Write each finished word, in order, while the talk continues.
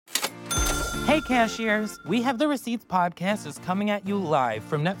Hey, cashiers! We Have the Receipts podcast is coming at you live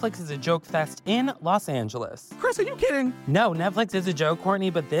from Netflix is a Joke Fest in Los Angeles. Chris, are you kidding? No, Netflix is a joke, Courtney,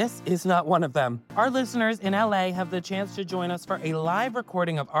 but this is not one of them. Our listeners in LA have the chance to join us for a live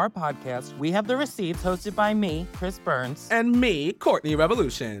recording of our podcast, We Have the Receipts, hosted by me, Chris Burns. And me, Courtney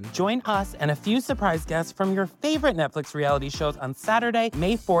Revolution. Join us and a few surprise guests from your favorite Netflix reality shows on Saturday,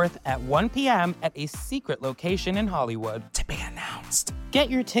 May 4th at 1 p.m. at a secret location in Hollywood. To be announced. Get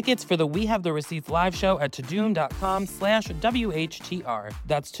your tickets for the We Have the Receipts live show at tudum.com/WHTR.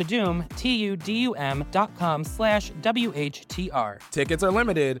 That's Tudum, TUDUM.com/WHTR. Tickets are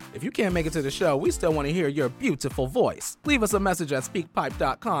limited. If you can't make it to the show, we still want to hear your beautiful voice. Leave us a message at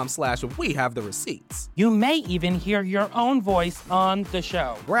speakpipe.com/WeHaveTheReceipts. You may even hear your own voice on the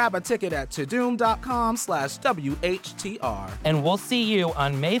show. Grab a ticket at tudum.com/WHTR. And we'll see you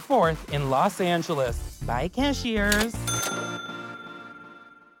on May 4th in Los Angeles. Bye, cashiers.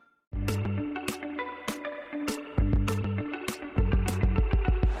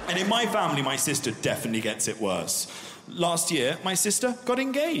 And in my family, my sister definitely gets it worse. Last year, my sister got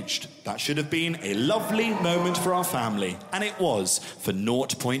engaged. That should have been a lovely moment for our family. And it was, for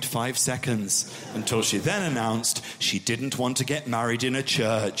 0.5 seconds, until she then announced she didn't want to get married in a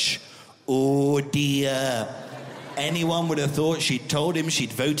church. Oh dear. Anyone would have thought she'd told him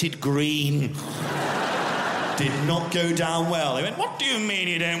she'd voted Green. Did not go down well. They went, "What do you mean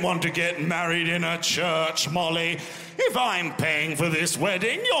you don't want to get married in a church, Molly? If I'm paying for this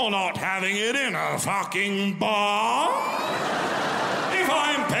wedding, you're not having it in a fucking bar. If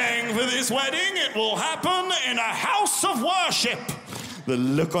I'm paying for this wedding, it will happen in a house of worship." The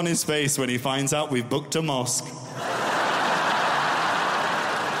look on his face when he finds out we've booked a mosque.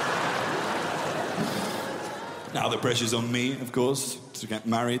 Now the pressure's on me, of course, to get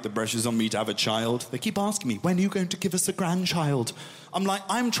married. The pressure's on me to have a child. They keep asking me, when are you going to give us a grandchild? I'm like,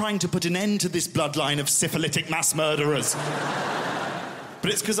 I'm trying to put an end to this bloodline of syphilitic mass murderers. But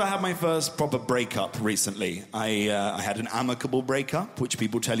it's because I had my first proper breakup recently. I had an amicable breakup, which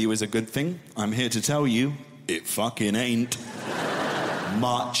people tell you is a good thing. I'm here to tell you, it fucking ain't.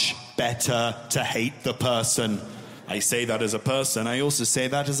 Much better to hate the person. I say that as a person. I also say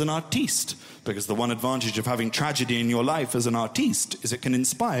that as an artiste. Because the one advantage of having tragedy in your life as an artiste is it can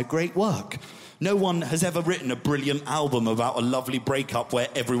inspire great work. No one has ever written a brilliant album about a lovely breakup where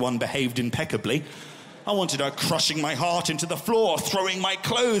everyone behaved impeccably. I wanted her crushing my heart into the floor, throwing my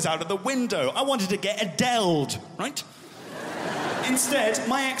clothes out of the window. I wanted to get Adele'd, right? Instead,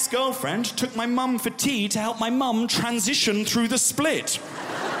 my ex-girlfriend took my mum for tea to help my mum transition through the split.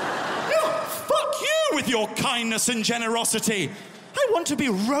 Fuck you with your kindness and generosity. I want to be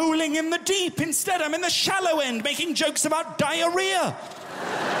rolling in the deep. Instead, I'm in the shallow end, making jokes about diarrhea.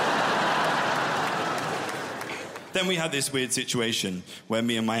 Then we had this weird situation where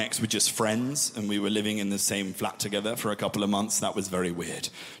me and my ex were just friends and we were living in the same flat together for a couple of months. That was very weird.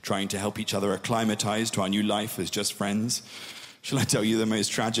 Trying to help each other acclimatise to our new life as just friends. Shall I tell you the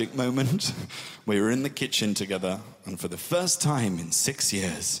most tragic moment? We were in the kitchen together and for the first time in 6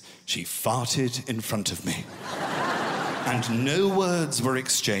 years, she farted in front of me. And no words were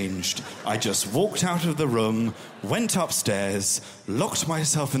exchanged. I just walked out of the room, went upstairs, locked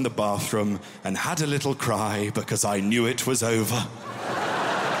myself in the bathroom, and had a little cry because I knew it was over.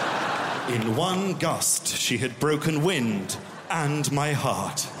 In one gust, she had broken wind and my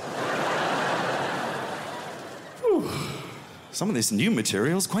heart. Whew. Some of this new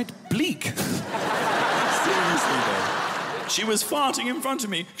material's quite bleak. Seriously, though. She was farting in front of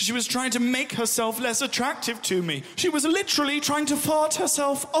me because she was trying to make herself less attractive to me. She was literally trying to fart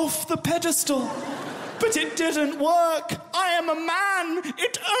herself off the pedestal. But it didn't work. I am a man.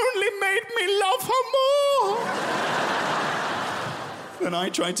 It only made me love her more. Then I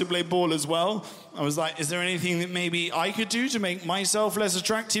tried to play ball as well. I was like, is there anything that maybe I could do to make myself less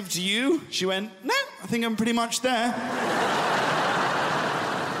attractive to you? She went, no, I think I'm pretty much there.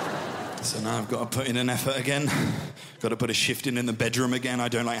 So now I've got to put in an effort again. Got to put a shift in the bedroom again. I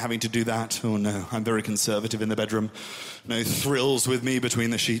don't like having to do that. Oh no, I'm very conservative in the bedroom. No thrills with me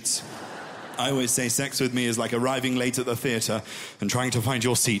between the sheets. I always say sex with me is like arriving late at the theatre and trying to find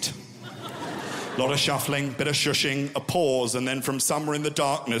your seat. A lot of shuffling, bit of shushing, a pause, and then from somewhere in the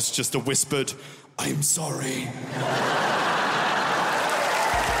darkness, just a whispered, I'm sorry.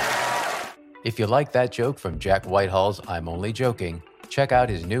 If you like that joke from Jack Whitehall's I'm Only Joking, check out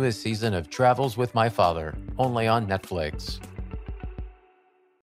his newest season of Travels with My Father, only on Netflix.